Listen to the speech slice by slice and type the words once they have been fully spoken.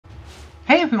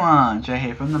Hey everyone, Jay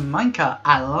here from the Minecraft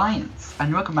Alliance,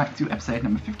 and welcome back to episode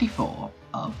number 54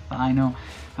 of Final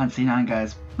Fantasy IX,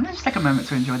 guys. I'm going to just take a moment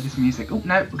to enjoy this music. Oh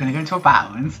no, we're going to go into a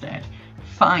battle instead.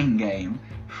 Fine game.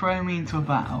 Throw me into a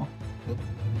battle.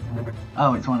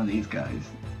 Oh, it's one of these guys.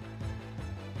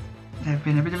 They've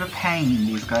been a bit of a pain,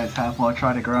 these guys have, while I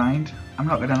try to grind. I'm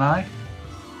not going to lie.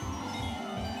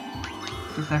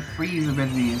 Because their freeze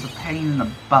ability is a pain in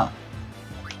the butt.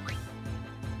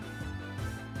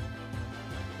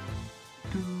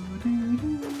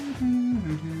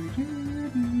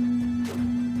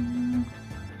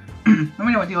 Let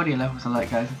me know what the audio levels are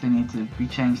like, guys, if they need to be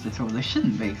changed at all. They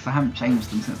shouldn't be, because I haven't changed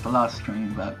them since the last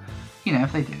stream, but, you know,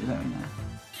 if they do, let me know.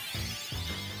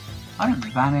 I don't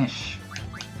vanish.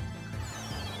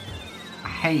 I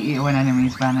hate it when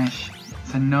enemies vanish.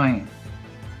 It's annoying.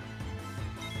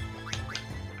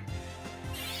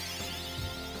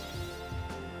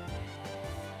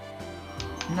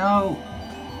 No!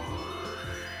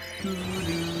 At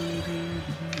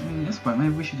this point,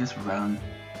 maybe we should just run.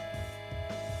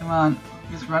 Come on,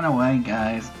 just run away,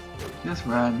 guys. Just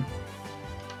run.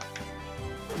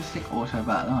 Just stick auto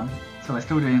battle on. So we're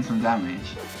still doing some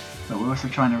damage, but we're also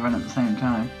trying to run at the same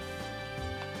time.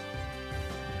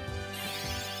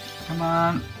 Come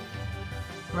on.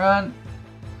 Run.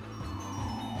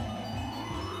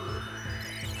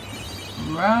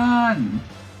 Run.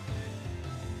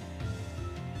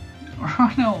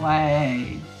 Run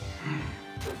away.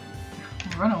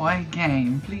 Run away,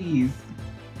 game, please.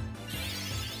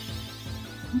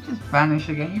 You just vanish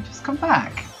again, you just come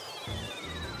back.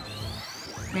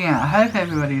 But yeah, I hope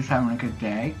everybody's having a good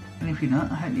day. And if you're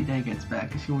not, I hope your day gets better,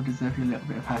 because you all deserve your little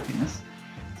bit of happiness.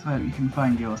 So I hope you can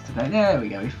find yours today. There we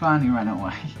go, we finally ran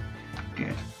away.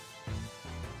 Good.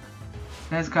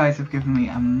 Those guys have given me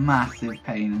a massive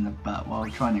pain in the butt while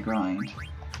trying to grind.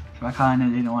 So I kinda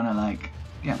didn't want to like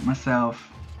get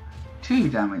myself too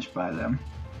damaged by them.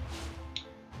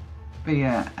 But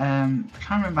yeah, I'm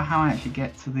trying to remember how I actually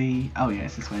get to the... Oh yeah,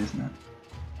 it's this way, isn't it?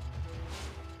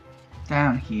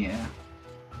 Down here.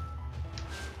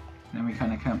 Then we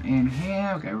kind of come in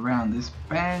here, we'll go around this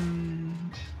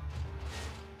bend.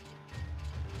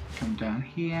 Come down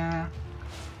here.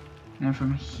 And then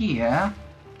from here...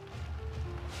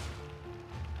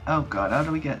 Oh god, how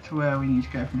do we get to where we need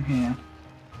to go from here?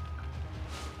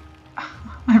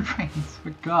 My brain's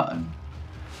forgotten.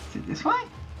 Is it this way?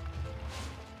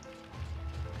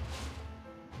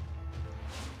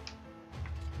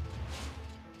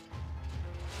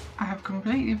 I have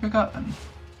completely forgotten.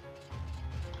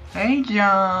 Hey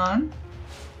John!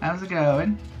 How's it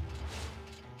going?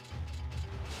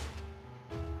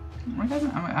 I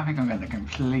think I'm going the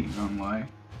complete wrong way.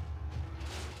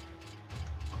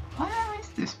 Where is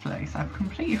this place? I've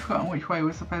completely forgotten which way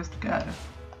we're supposed to go.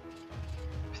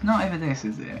 It's not over this,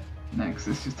 is it? No, because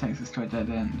this just takes us to a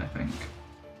dead end, I think.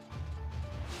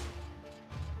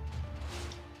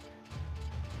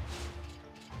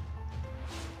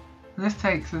 This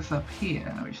takes us up here,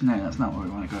 which no, that's not where we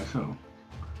want to go at all.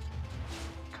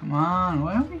 Come on,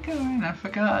 where are we going? I've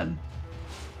forgotten.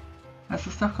 Has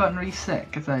the stuff gotten reset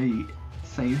because I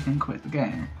saved and quit the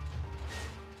game?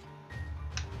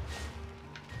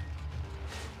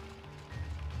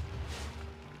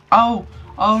 Oh!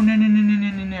 Oh no,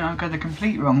 I'm going the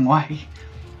complete wrong way.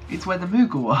 It's where the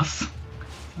Moogle was.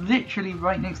 It's literally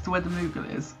right next to where the Moogle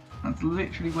is. That's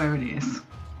literally where it is.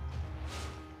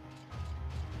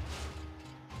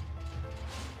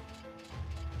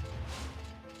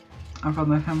 I've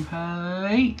gone the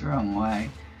complete wrong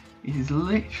way. It is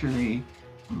literally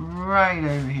right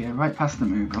over here, right past the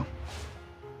Moogle.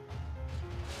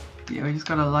 Yeah, we just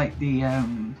gotta light the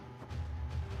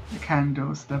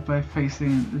candles. They're both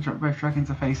facing, both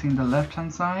dragons are facing the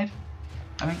left-hand side.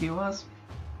 I think it was.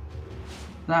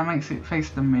 That makes it face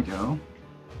the middle,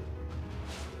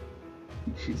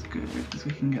 which is good because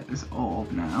we can get this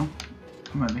orb now.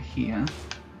 Come over here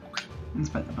and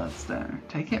spread the bloodstone.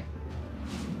 Take it.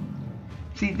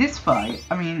 See, this fight,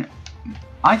 I mean,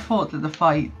 I thought that the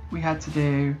fight we had to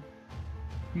do...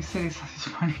 You silly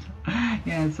sausage funny.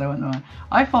 Yeah, so on.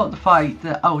 I thought the fight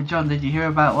that... Oh, John, did you hear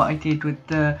about what I did with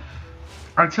the...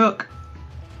 I took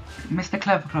Mr.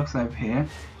 Cleverclogs over here,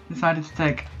 decided to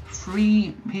take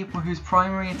 3 people whose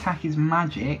primary attack is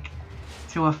magic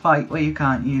to a fight where you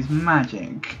can't use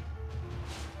magic.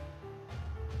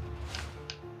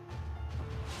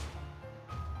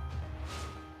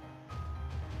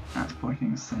 That's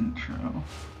pointing central.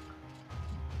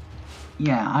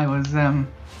 Yeah, I was, Hey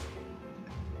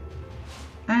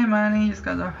man, you just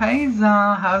got the... Hey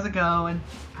Zah, how's it going?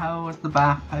 How was the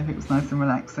bath? I hope it was nice and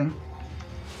relaxing.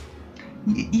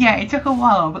 Yeah, it took a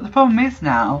while, but the problem is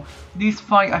now, this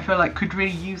fight I feel like could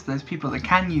really use those people that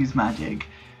can use magic,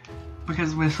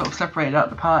 because we're sort of separated out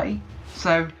the party.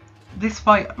 So this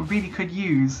fight really could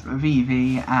use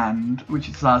VV, and which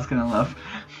is Lars gonna love.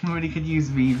 Really could use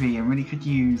VV and really could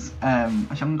use actually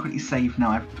I'm gonna quickly save now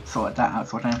I've sorted that out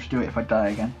so I don't have to do it if I die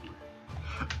again.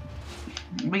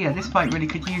 But yeah, this fight really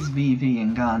could use VV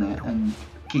and Garnet and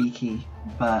Geeky,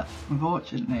 but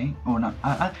unfortunately, or not.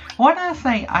 Why did I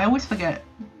say? I always forget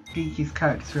Geeky's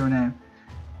character's real name.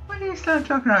 Why do you start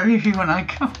talking about VV when I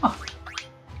come on?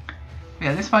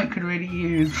 Yeah, this fight could really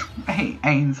use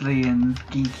Ainsley and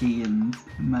Geeky and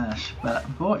Mersh, but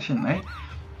unfortunately,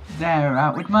 they're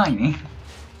out with Miney.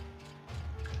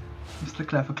 Mr.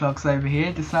 Clever Clogs over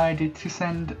here decided to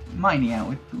send Miney out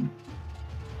with them.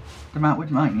 Out with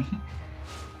Miney.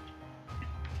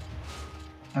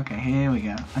 Okay, here we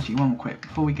go. Actually, one more quick.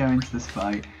 Before we go into this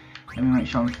fight, let me make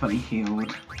sure I'm fully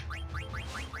healed.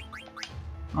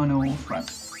 On all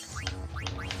fronts.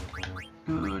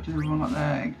 Good, does everyone got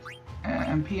their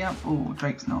MP up? Oh,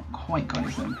 Drake's not quite got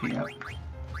his MP up.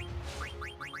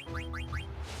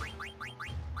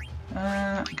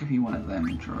 I'll give you one of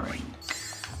them, Drake.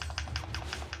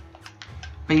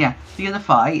 But yeah, the other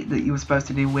fight that you were supposed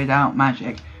to do without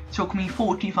magic took me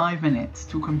 45 minutes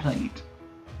to complete.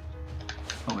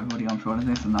 Oh, we've already gone through all of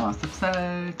this in the last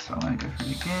episode, so I won't go through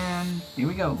it again. Here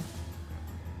we go.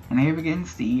 And here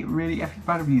begins the really epic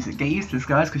battle music. Get used to this,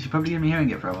 guys, because you're probably going to be hearing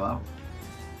it for a while.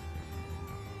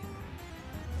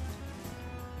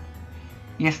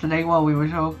 Yesterday, while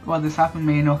this happened,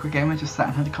 me and Orca Gamer just sat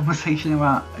and had a conversation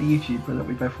about a YouTuber that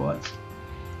we both watched.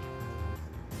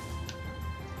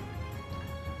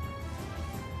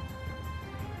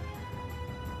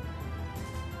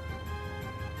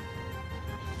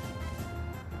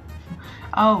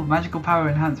 Oh, magical power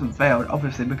enhancement failed,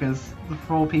 obviously because the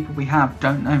 4 people we have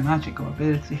don't know magical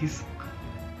abilities.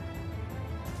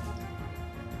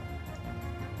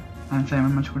 And same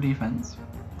with magical defense.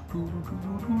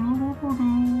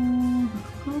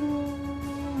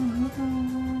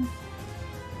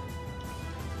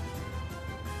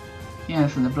 Yeah,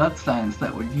 so the bloodstones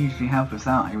that would usually help us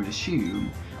out, I would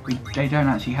assume, they don't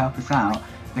actually help us out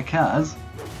because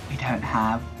we don't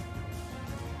have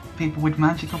people with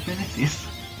magical abilities.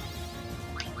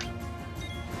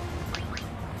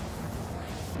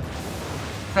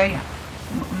 So yeah,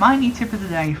 my new tip of the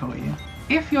day for you.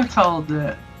 If you're told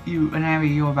that an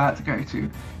area you're about to go to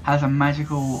has a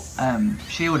magical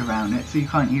shield around it, so you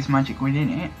can't use magic within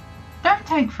it, don't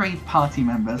take 3 party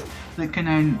members that can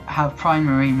only have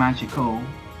primary magical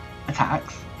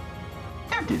attacks.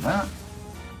 Don't do that.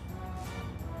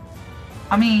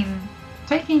 I mean,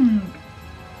 taking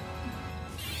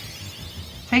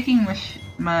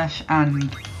Mersh and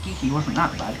Geeky wasn't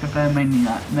that bad because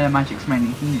their magic's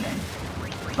mainly healing.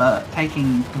 But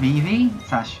taking VV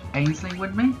 / Ainsley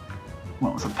would be?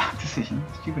 What was a bad decision?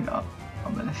 Stupid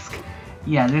obelisk.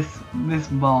 Yeah, this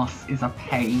boss is a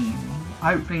pain.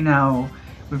 Hopefully now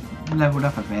we've leveled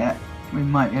up a bit, we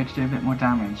might be able to do a bit more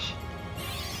damage.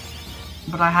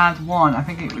 But I had one, I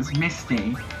think it was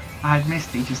Misty. I had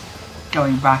Misty just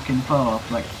going back and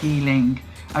forth, like healing.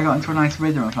 I got into a nice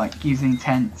rhythm of like using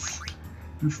tents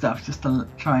and stuff just to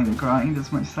try and grind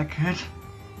as much as I could.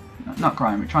 Not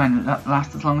grind, but try and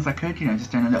last as long as I could, you know,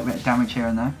 just doing a little bit of damage here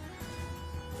and there.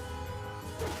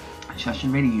 Actually, I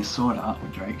should really use Sword Art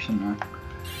with Drake, shouldn't I?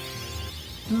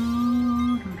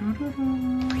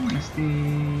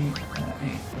 Misty.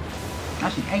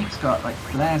 Actually, Ape's got like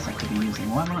flares I could be using.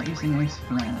 Why am I not using Ape's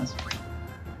flares?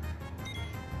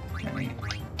 Okay.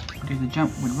 I'll do the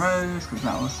jump with Rose because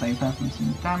that will save her from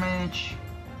some damage.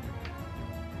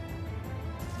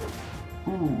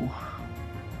 Ooh.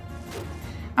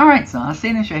 Alright, so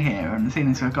seeing as you're here and seeing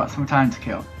as we've got some time to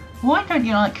kill, why don't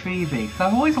you like VV? So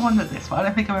I've always wondered this, but I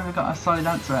don't think I've ever got a solid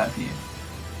answer out of you.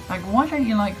 Like, why don't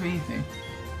you like VV?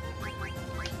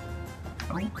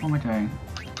 Oh, what am I doing?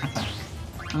 Attack.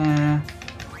 Flare.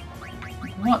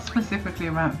 What specifically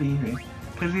about VV?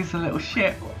 Because he's a little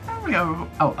shit.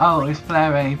 Oh, is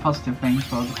flare a positive thing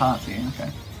for the party?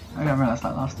 Okay. I didn't realise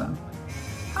that last time.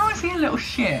 How is he a little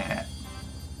shit?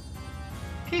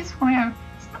 He's funny.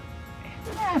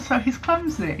 Yeah, so he's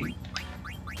clumsy.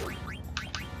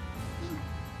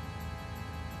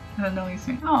 It annoys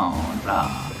me. Oh, duh.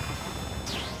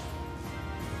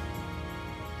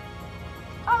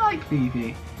 I like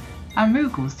VV. And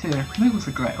Moogles too. Moogles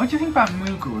are great. What do you think about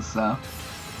Moogles though?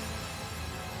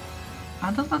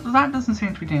 That doesn't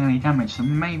seem to be doing any damage, so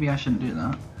maybe I shouldn't do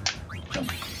that.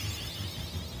 Jump.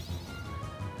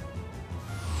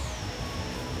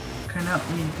 Cannot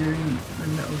be doing the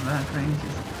little bad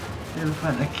ranges. They look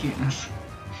like their cuteness.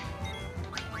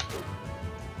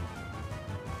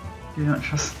 Do not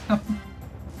trust them.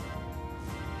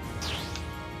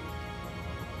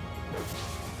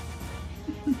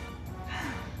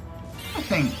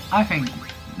 I think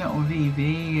little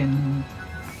VV and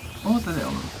all the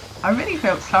little... I really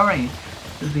felt sorry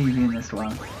for VV in this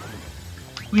one.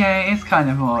 Yeah, it is kind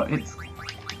of more, it's...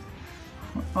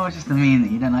 Or just a mean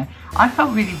that you don't know. I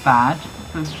felt really bad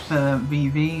for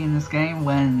VV in this game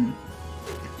when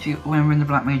we were in the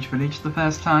Black Mage Village the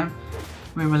first time.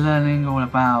 We were learning all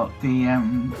about the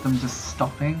them just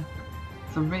stopping.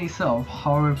 It's a really sort of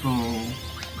horrible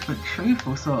but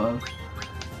truthful sort of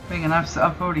thing, and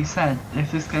I've already said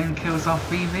if this game kills off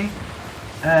VV,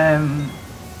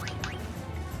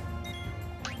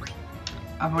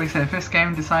 I've already said if this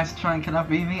game decides to try and kill off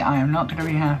VV, I am not going to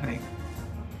be happy.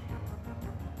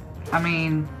 I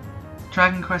mean,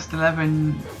 Dragon Quest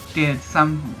XI did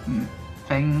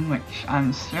something which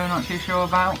I'm still not too sure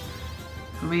about,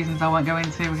 for reasons I won't go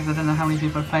into because I don't know how many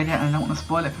people have played it and I don't want to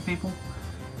spoil it for people.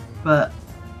 But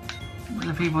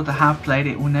the people that have played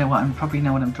it will know probably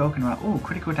know what I'm talking about. Oh,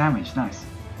 critical damage, nice.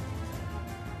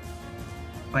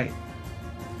 Wait,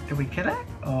 did we kill it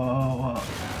or what?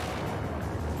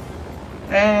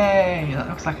 Hey, that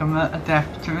looks like a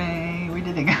death to me. We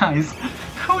did it, guys.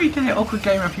 We did it. Awkward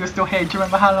Gamer, if you're still here, do you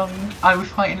remember how long I was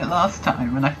fighting it last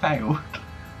time and I failed?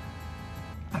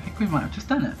 I think we might have just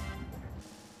done it.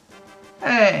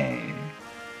 Hey!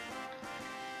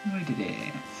 We did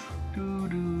it.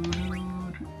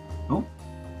 Oh,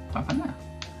 what happened there?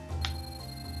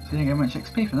 So you didn't get much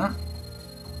XP for that.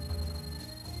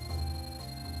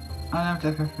 I loved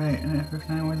FF8 and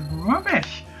FF9 was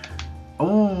rubbish!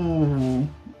 Oh!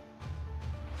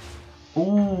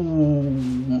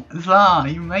 Oh! Zar,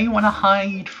 you may want to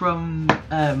hide from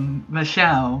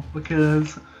Michelle,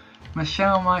 because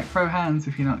Michelle might throw hands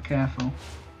if you're not careful.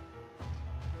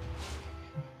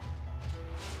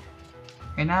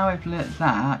 Okay, now we've lit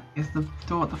that. Is the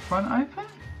door at the front open?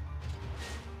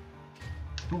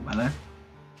 Oh, hello.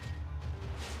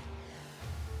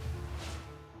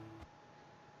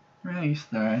 Race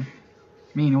there.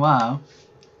 Meanwhile,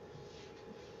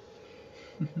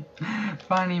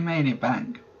 finally made it back.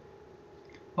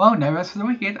 Well, no rest for the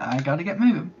wicked. I gotta get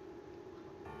moving.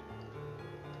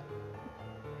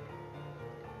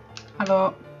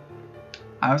 Hello.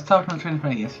 I was talking to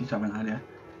 2020. Yes, you told me that, yeah.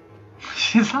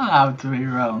 She's allowed to be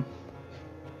wrong.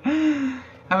 I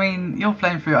mean, you're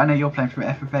playing through. I know you're playing through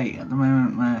FF8 at the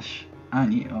moment, Mersh,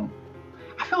 aren't you? Oh.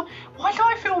 Why do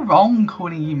I feel wrong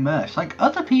calling you Mersh? Like,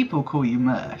 other people call you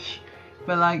Mersh,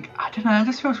 but like, I don't know, it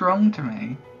just feels wrong to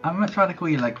me. I'd much rather call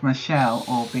you like Michelle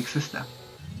or Big Sister.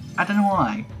 I don't know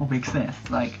why, or Big Sis.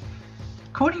 Like,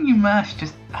 calling you Mersh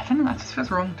just, I don't know, that just feels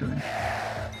wrong to me.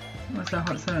 What's that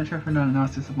hot search for no one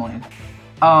else disappointed?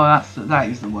 Oh, that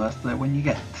is the worst though, when you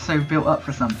get so built up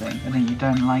for something and then you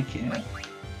don't like it.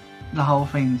 The whole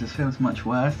thing just feels much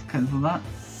worse because of that.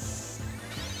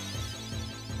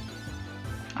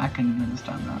 I can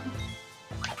understand that.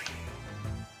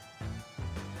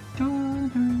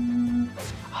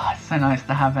 Oh, it's so nice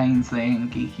to have Ainsley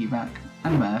and Geeky back.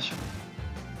 And Mersh.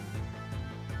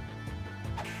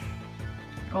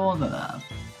 All the love.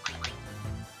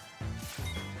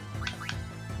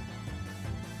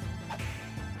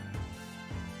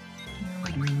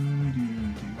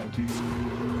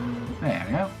 There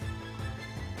we go.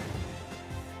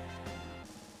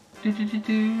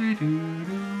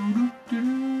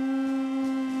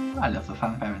 I love the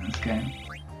fanfare in this game.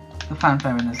 The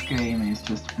fanfare in this game is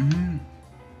just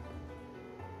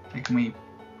So can we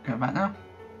go back now?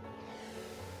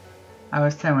 I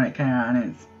was 10 when it came out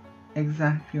and it's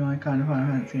exactly my kind of Final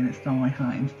Fantasy and it stole my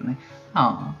heart instantly.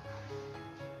 Aww.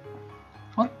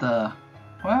 What the?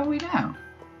 Where are we now?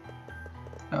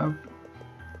 Oh,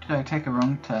 did I take a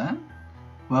wrong turn?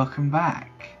 Welcome back.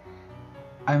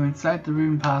 I'm inside the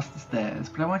room past the stairs,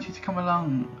 but I want you to come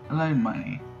along alone,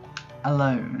 Miney.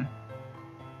 Alone.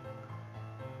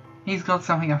 He's got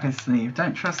something up his sleeve.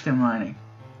 Don't trust him, Miney.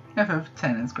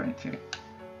 FF10 is great too.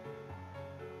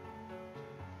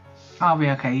 I'll be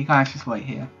okay, you guys just wait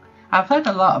here. I've heard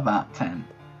a lot about 10.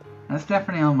 That's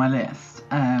definitely on my list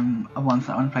of ones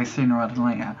that I want to play sooner rather than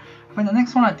later. I think the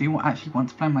next one I do actually want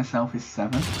to play myself is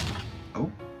 7.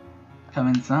 Oh, come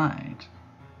inside.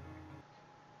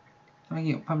 I think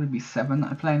it'll probably be 7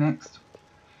 that I play next.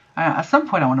 At some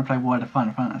point I want to play World of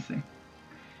Final Fantasy.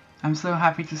 I'm so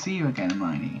happy to see you again,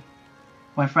 Miney.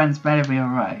 My friends better be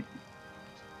alright.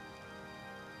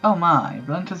 Oh my,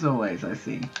 blunt as always, I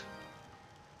see.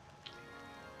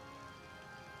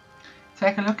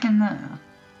 Take a look in there.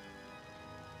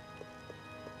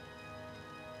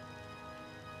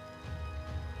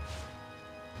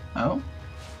 Oh?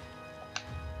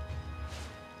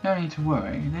 No need to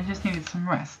worry, they just needed some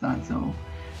rest, that's all.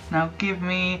 Now give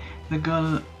me the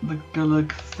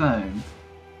Gulag Stone.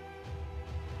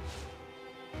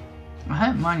 I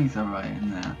hope Miney's alright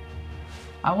in there.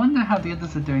 I wonder how the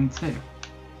others are doing too.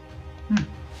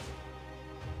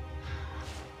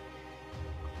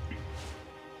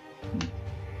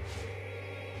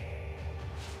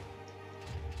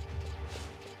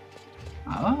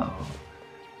 Oh,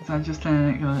 is that just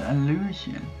an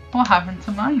illusion? What happened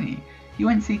to Miney? He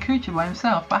went to see Kucha by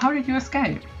himself, but how did you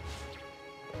escape?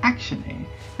 Actually,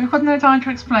 we've got no time to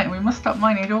explain. We must stop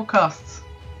Miney at all costs.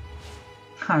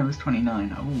 I was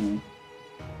 29. Ooh.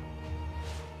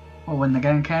 Well, when the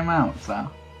game came out, so.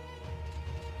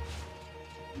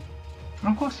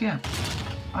 Of course, yeah.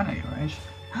 I know your age.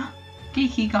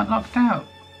 Geeky got locked out.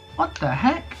 What the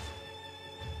heck?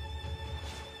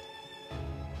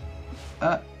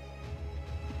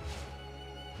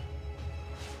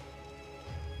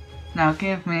 Now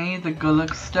give me the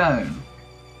Gulag Stone.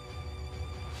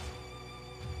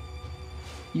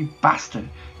 You bastard.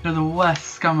 You're the worst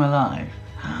scum alive.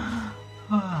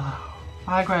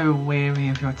 I grow weary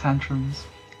of your tantrums.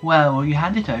 Well, will you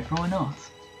hand it over or not?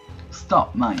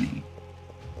 Stop, Miney.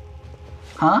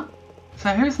 Huh? So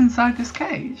who's inside this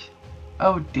cage?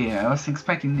 Oh dear, I was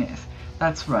expecting this.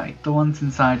 That's right, the ones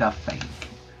inside are fake.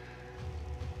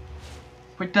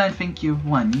 But don't think you've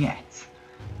won yet.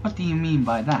 What do you mean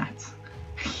by that?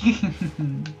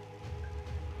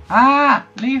 Ah!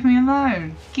 Leave me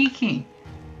alone! Geeky!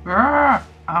 Roar!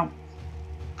 I'll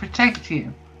protect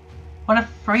you. What a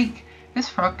freak! This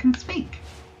frog can speak.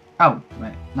 Oh,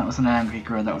 wait, that was an angry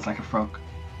girl, that was like a frog.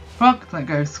 Frog that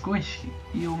goes squish,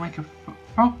 you'll make a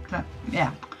frog that...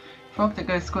 yeah. Frog that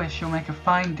goes squish, you'll make a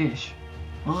fine dish.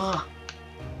 Ugh.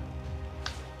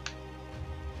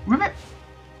 Ribbit!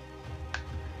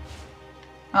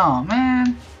 Oh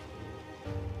man.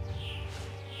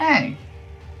 Hey!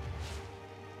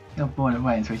 He got bored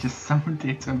away, so he just summoned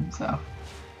it to himself.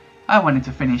 I wanted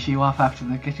to finish you off after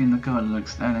getting the Gulag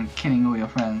Stone and killing all your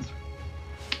friends.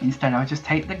 Instead, I'll just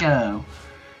take the go.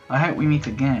 I hope we meet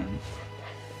again.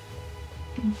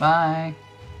 Bye.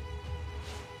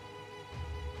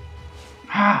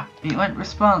 Ah! It won't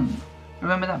respond.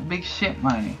 Remember that big shit,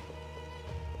 Miney.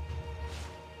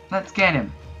 Let's get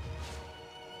him.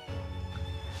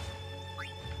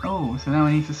 Oh, so now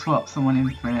we need to swap someone in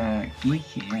for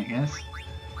Geeky, I guess.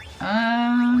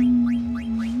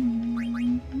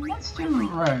 Let's do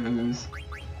Rose.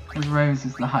 Because Rose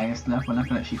is the highest level and I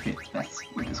feel like she fits best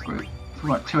with this group. So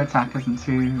we've got 2 attackers and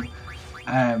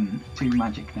 2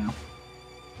 magic now.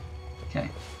 Okay,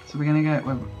 so we're gonna go,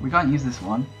 well, we can't use this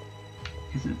one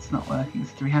because it's not working,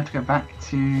 so do we have to go back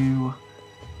to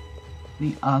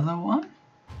the other one?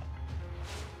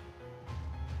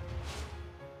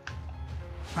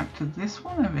 Back to this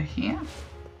one over here?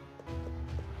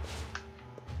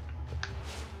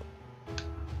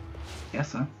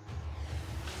 Guess so.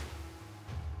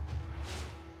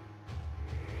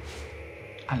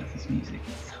 I love this music,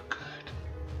 it's so good.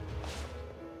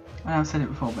 I know I've said it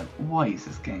before, but why is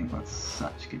this game got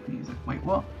such good music? Wait,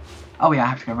 what? Oh yeah, I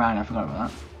have to go around, I forgot about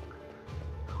that.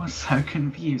 I was so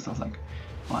confused, I was like,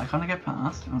 why can't I get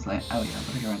past? And I was like, oh yeah, I've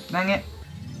got to go around. Dang it!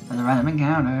 There's a random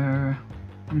encounter.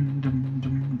 Oh,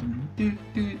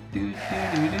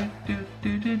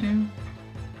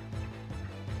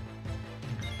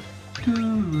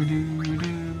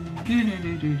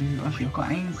 actually, I've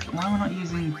got Ainsley. Why am I not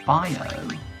using Bio?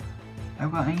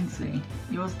 I've got Ainsley.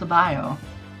 Use the Bio.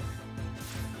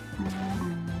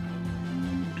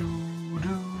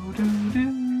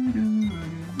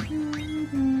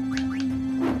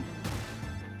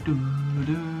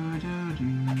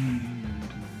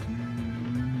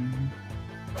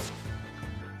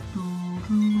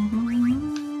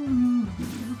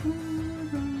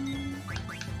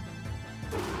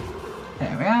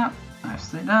 There we are.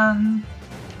 Nicely done.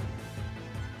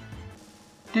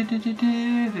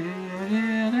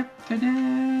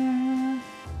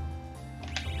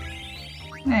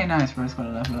 Hey, nice, Rose got a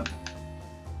level up.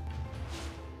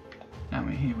 Now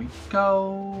here we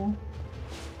go.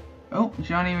 Oh,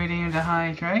 Johnny redeemed a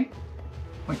hydrate,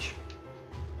 which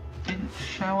didn't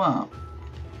show up.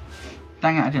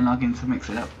 Dang it, I didn't log in to mix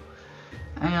it up.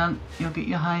 Hang on, you'll get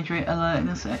your hydrate alert in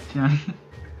a sec, Johnny.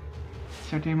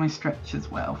 Shall I do my stretch as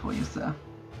well for you, sir?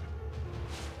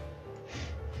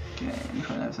 Okay, and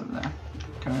put those over there.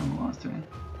 Carry on what I was doing.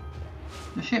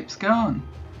 The ship's gone.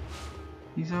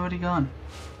 He's already gone.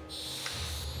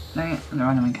 Dang it, the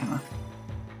random encounter.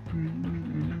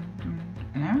 An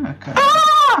error code.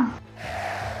 Ah!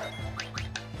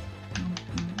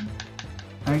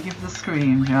 Don't give the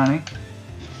scream, Johnny.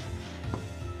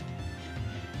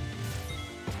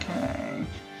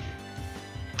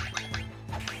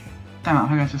 Damn it, I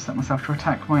think I just set myself to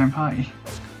attack my own party.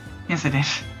 Yes, I did.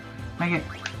 Make it.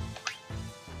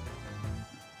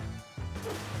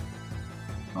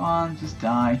 Come on, just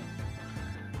die.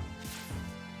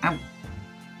 Ow.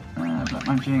 Black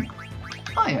magic.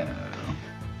 Fire.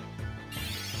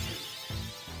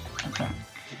 Okay.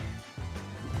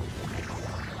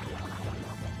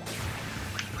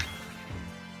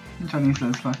 Johnny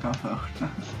says fuck off. Oh,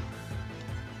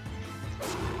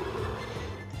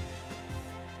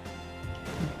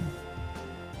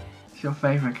 it's your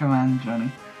favourite command,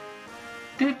 Johnny.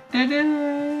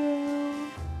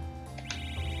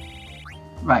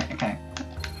 Right, okay.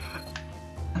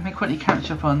 Let me quickly catch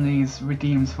up on these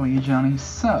redeems for you, Johnny.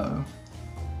 So,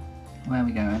 where are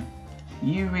we going?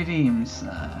 You redeemed,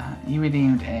 sir. You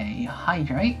redeemed a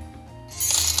hydrate,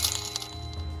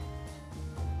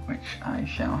 which I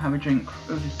shall have a drink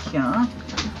over here.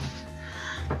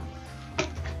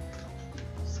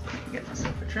 So I can get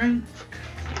myself a drink.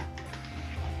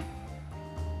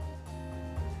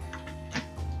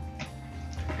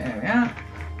 There we are.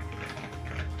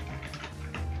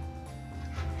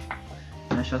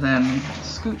 I shall then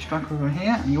scooch back over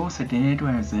here, and you also did,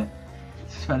 where is it?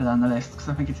 It's further down the list because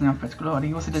I think it's in alphabetical order.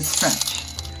 You also did stretch.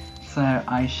 So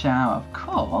I shall, of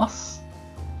course,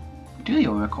 do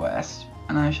your request,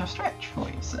 and I shall stretch for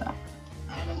you, sir.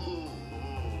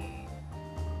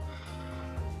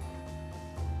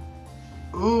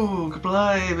 Ooh, good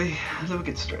baby. I love a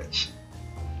good stretch.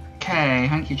 Okay,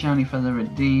 thank you, Johnny, for the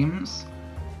redeems.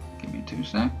 Give me 2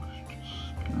 secs.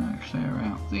 Just gonna clear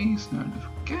out these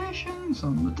notifications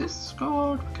on the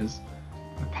Discord because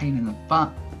they're a pain in the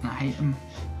butt and I hate them.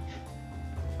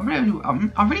 I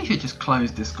really should just close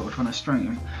Discord when I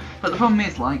stream, but the problem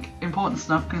is, like, important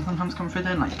stuff can sometimes come through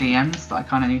there, like DMs that I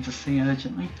kind of need to see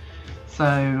urgently.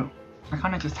 So I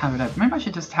kind of just have it open. Maybe I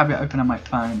should just have it open on my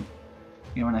phone,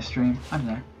 you know, when I stream. I don't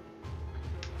know.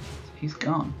 He's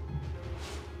gone.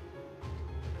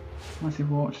 Unless he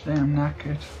watched it, I'm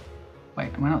knackered.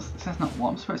 Wait, am I not? This is not what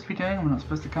I'm supposed to be doing. Am I not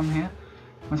supposed to come here?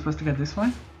 Am I supposed to go this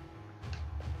way?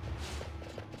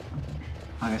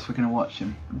 I guess we're gonna watch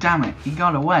him. Damn it, he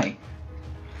got away.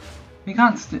 We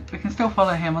can't. We can still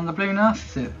follow him on the Blue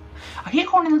Narcissus. I keep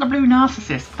calling him the Blue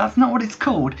Narcissus, but that's not what it's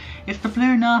called. It's the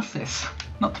Blue Narcissus,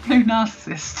 not the Blue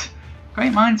Narcissist.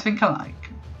 Great minds think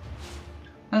alike.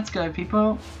 Let's go,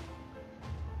 people.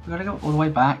 We gotta go all the way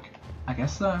back. I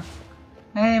guess so.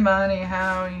 Hey, Manny,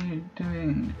 how are you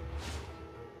doing?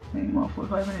 Any more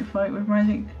 45-minute fight with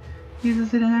magic?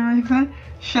 Jesus in an magic sign?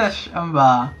 Shush,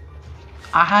 Umbar.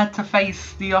 I had to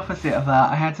face the opposite of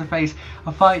that. I had to face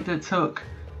a fight that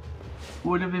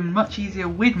would have been much easier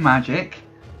with magic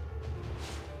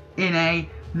in a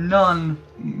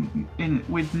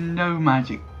with no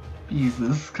magic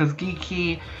users, because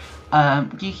Geeky,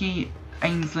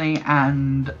 Ainsley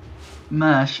and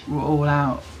Mersh were all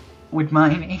out with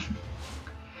mining.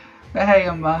 But hey,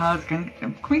 Umbar, how's it going?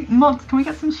 Can we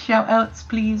get some shout outs,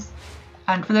 please?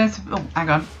 And for those, oh, hang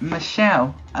on,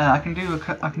 Michelle. I can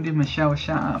do Michelle a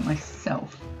shout out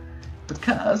myself,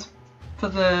 because for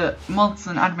the mods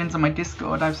and admins on my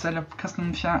Discord, I've set up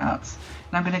custom shout outs,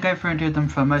 and I'm going to go through and do them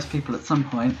for most people at some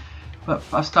point. But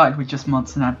I've started with just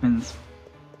mods and admins.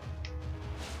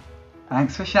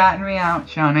 Thanks for shouting me out,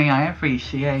 Johnny. I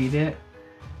appreciate it.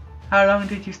 How long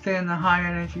did you stay in the high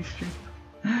energy stream?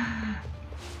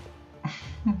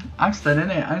 I'm still in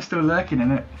it. I'm still lurking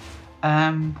in it.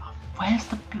 Where's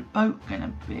the boat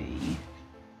gonna be?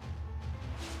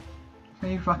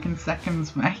 3 fucking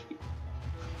seconds, mate.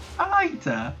 I liked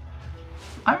her.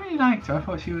 I really liked her. I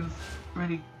thought she was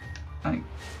really, like,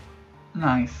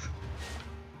 nice.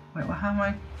 Wait, well, how am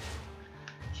I?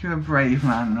 You're a brave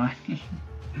man, right?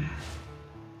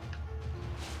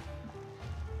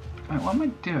 Wait, what am I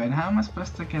doing? How am I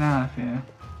supposed to get out of here?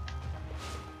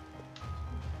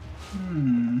 I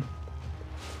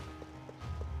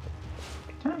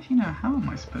don't actually know how am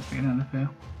I supposed to get out of here.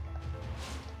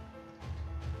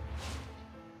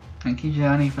 Thank you,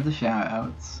 Johnny, for the shout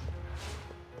outs.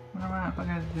 What about if I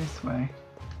go this way?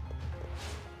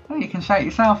 Oh, you can shout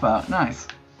yourself out. Nice.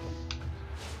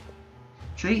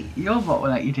 See, your bot will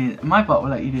let you do. My bot will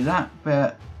let you do that,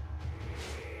 but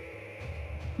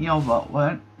your bot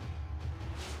won't.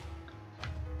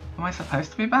 Am I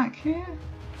supposed to be back here?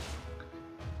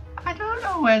 I don't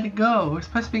know where to go. We're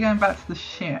supposed to be going back to the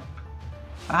ship.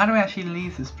 But how do we actually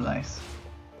leave this place?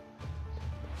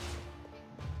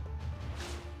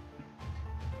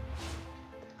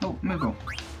 Oh, Moogle.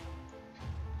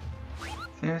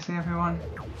 Seriously, everyone?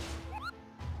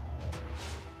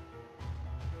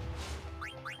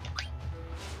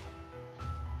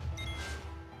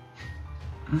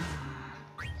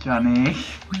 Johnny.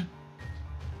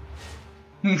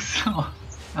 You saw.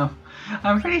 Oh,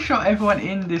 I'm pretty sure everyone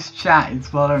in this chat is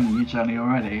following you, Johnny,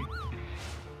 already.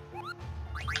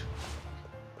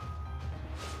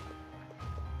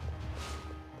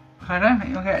 I don't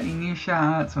think you'll get any new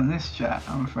shout-outs from this chat,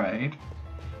 I'm afraid.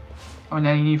 Or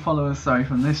any new followers, sorry,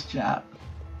 from this chat.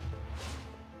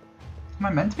 Am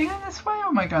I meant to be going this way, or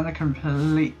am I going the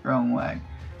complete wrong way?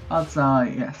 Odds are,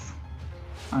 yes.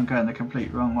 I'm going the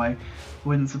complete wrong way.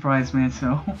 Wouldn't surprise me at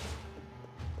all.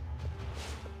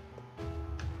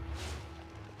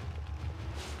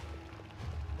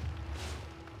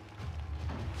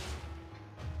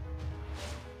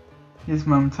 His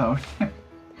mum told him.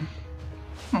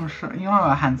 I'm sure you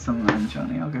are a handsome man,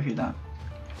 Johnny, I'll give you that.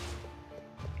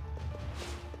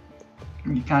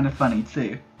 And you're kind of funny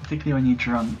too, particularly when you're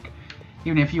drunk.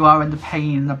 Even if you are in the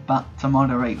pain in the butt to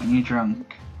moderate when you're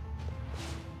drunk.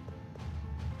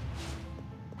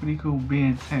 Pretty cool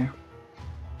beard too.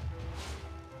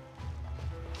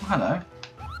 Oh,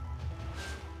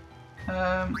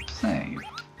 hello. Save.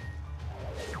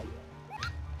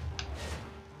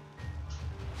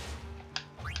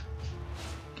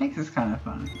 Cakes is kind of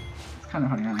fun. It's kind of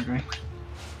funny, I agree.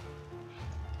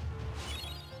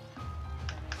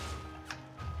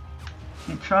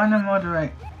 I'm trying to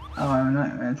moderate. Oh, I'm a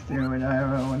nightmare to deal with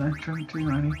IRL when I drink too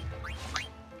many.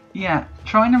 Yeah,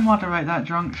 trying to moderate that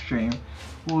drunk stream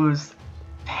was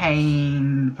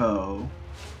painful.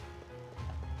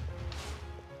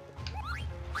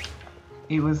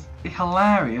 It was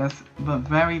hilarious, but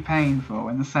very painful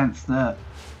in the sense that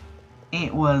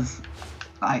it was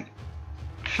like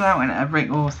shouting at a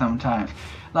brick wall sometimes.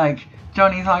 Like,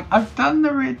 Johnny's like, I've done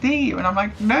the redeem, and I'm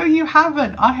like, no you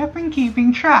haven't, I have been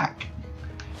keeping track.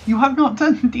 You have not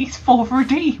done these 4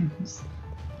 redeems.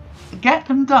 Get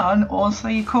them done, or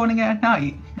say you're calling it a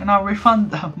night, and I'll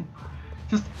refund them.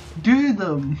 Just do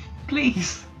them,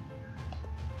 please.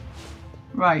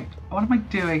 Right, what am I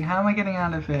doing? How am I getting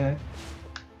out of here?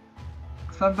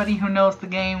 Somebody who knows the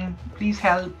game, please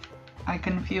help. I'm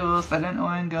confused, I don't know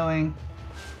where I'm going.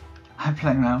 I'm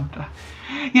playing louder.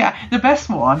 Yeah, the best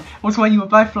one was when you were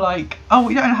both like, oh,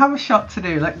 we don't have a shot to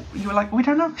do. Like, you were like, we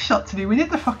don't have a shot to do, we did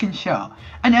the fucking shot.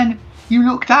 And then you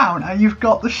look down and you've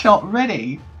got the shot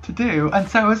ready to do, and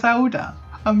so has Zelda.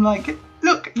 I'm like,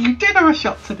 look, you did have a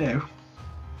shot to do.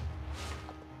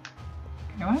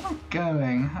 Okay, where am I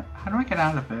going? How do I get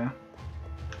out of here?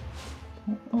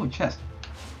 Oh, chest.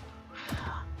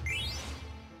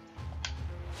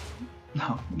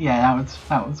 No, yeah,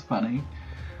 that was funny.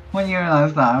 When you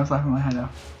realised that, I was laughing my head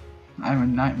off. I'm a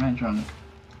nightmare drunk.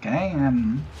 Okay,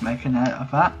 make a note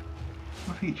of that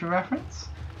for future reference.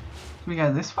 Do we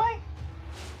go this way?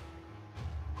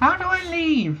 How do I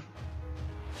leave?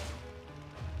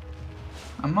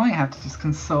 I might have to just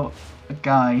consult a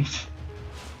guide.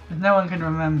 If no one can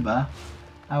remember,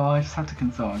 oh, I just have to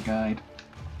consult a guide.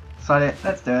 Decide it,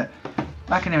 let's do it.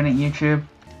 Back in a minute, YouTube.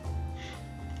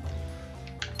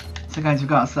 So guys, we've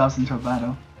got ourselves into a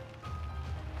battle.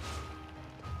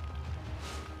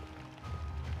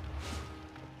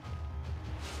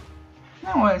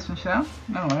 No worries, Michelle.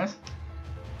 No worries.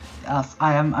 Yes,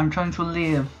 I'm trying to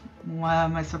live. Where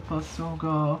am I supposed to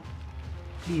go?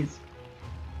 Please.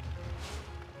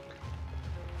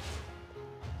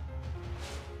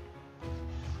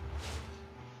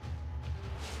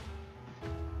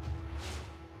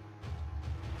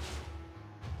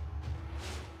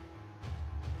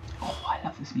 Oh, I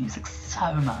love this music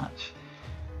so much.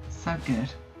 So good.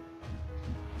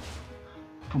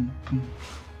 Boom, boom,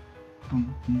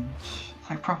 boom, boom. It's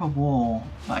like proper war,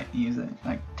 like music,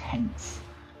 like tense,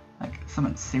 like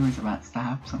something serious about to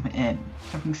happen,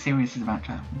 something serious is about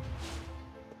to happen.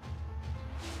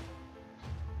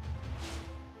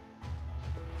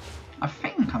 I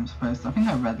think I think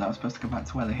I read that I was supposed to go back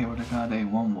to where the Hero de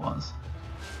Garde 1 was.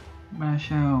 But I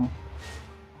shall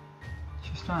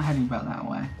start heading back that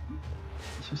way.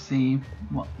 Let's just see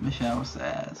what Michelle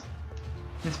says.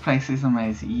 This place is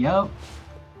amazing. Yup,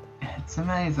 it's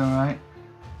amazing, alright.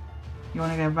 You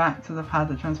want to go back to the pad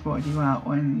that transported you out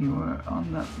when you were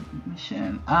on the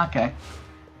mission? Okay,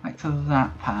 back to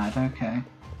that pad, okay.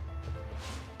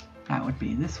 That would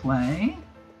be this way.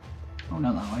 Oh,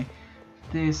 not that way.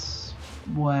 This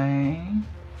way.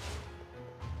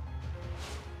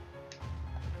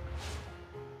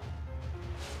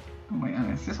 Oh, wait, oh,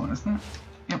 it's this one, isn't it?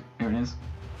 Yep, here it is.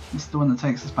 This is the one that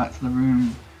takes us back to the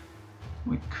room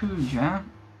with Kuja.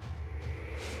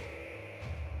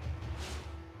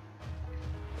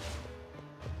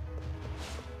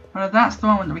 Well, that's the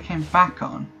one that we came back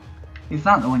on. Is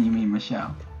that the one you mean,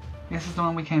 Michelle? This is the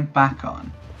one we came back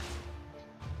on.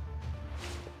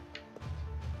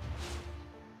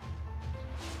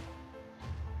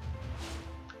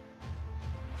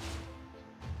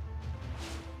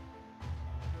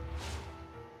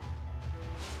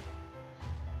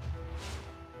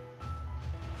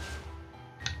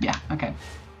 Yeah, okay.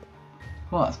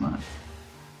 Well, that's mad.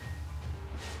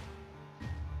 I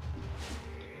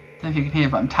don't know if you can hear,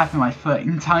 but I'm tapping my foot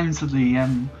in time to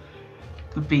the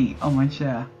beat on my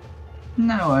chair.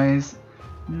 No worries.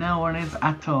 No worries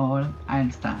at all. I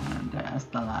understand. That's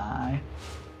the lie.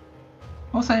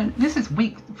 Also, this is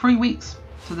 3 weeks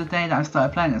to the day that I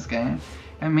started playing this game,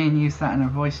 and me and you sat in a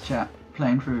voice chat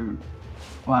playing through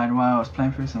while I was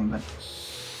playing through some of it.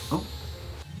 Oh.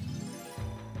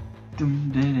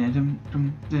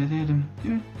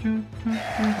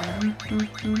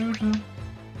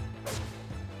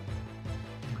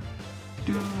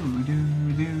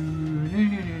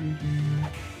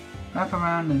 Wrap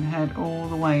around and head all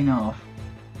the way north.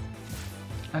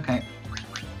 Okay.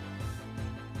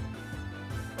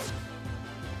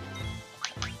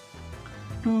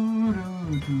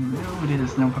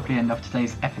 This will probably end of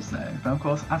today's episode, but of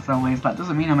course, as always, that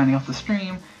doesn't mean I'm ending off the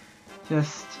stream.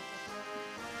 Just...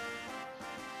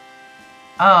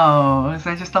 Oh, is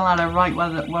there just a ladder right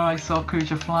where I saw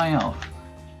Kuja fly off?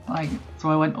 Like, so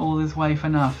I went all this way for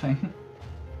nothing.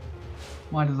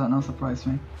 Why does that not surprise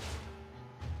me?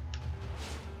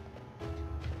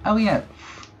 Oh yeah,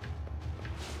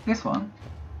 this one.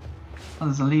 Oh,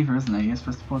 there's a lever, isn't there? You're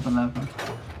supposed to pull the lever.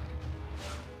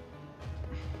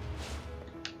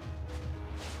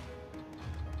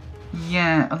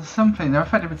 Yeah, or something. They're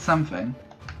affected with something.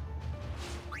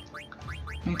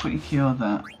 Let me quickly cure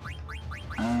that.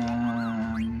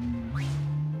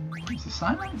 Is it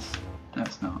silence? No,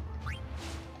 it's not.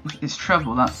 It's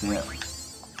trouble, that's it.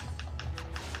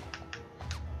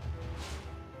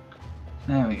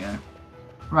 There we go.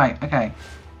 Right, okay.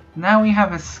 Now we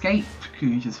have escaped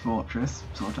Kuja's fortress,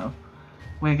 sort of.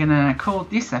 We're gonna call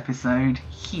this episode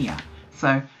here.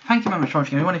 So, thank you very much for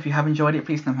watching, everyone. If you have enjoyed it,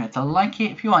 please don't forget to like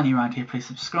it. If you are new around here, please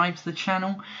subscribe to the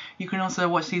channel. You can also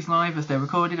watch these live as they're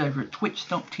recorded over at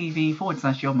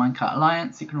twitch.tv/YourMinecart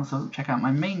Alliance. You can also check out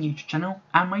my main YouTube channel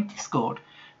and my Discord.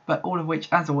 But all of which,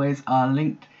 as always, are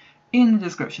linked in the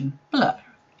description below.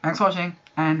 Thanks for watching,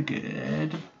 and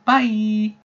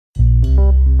goodbye!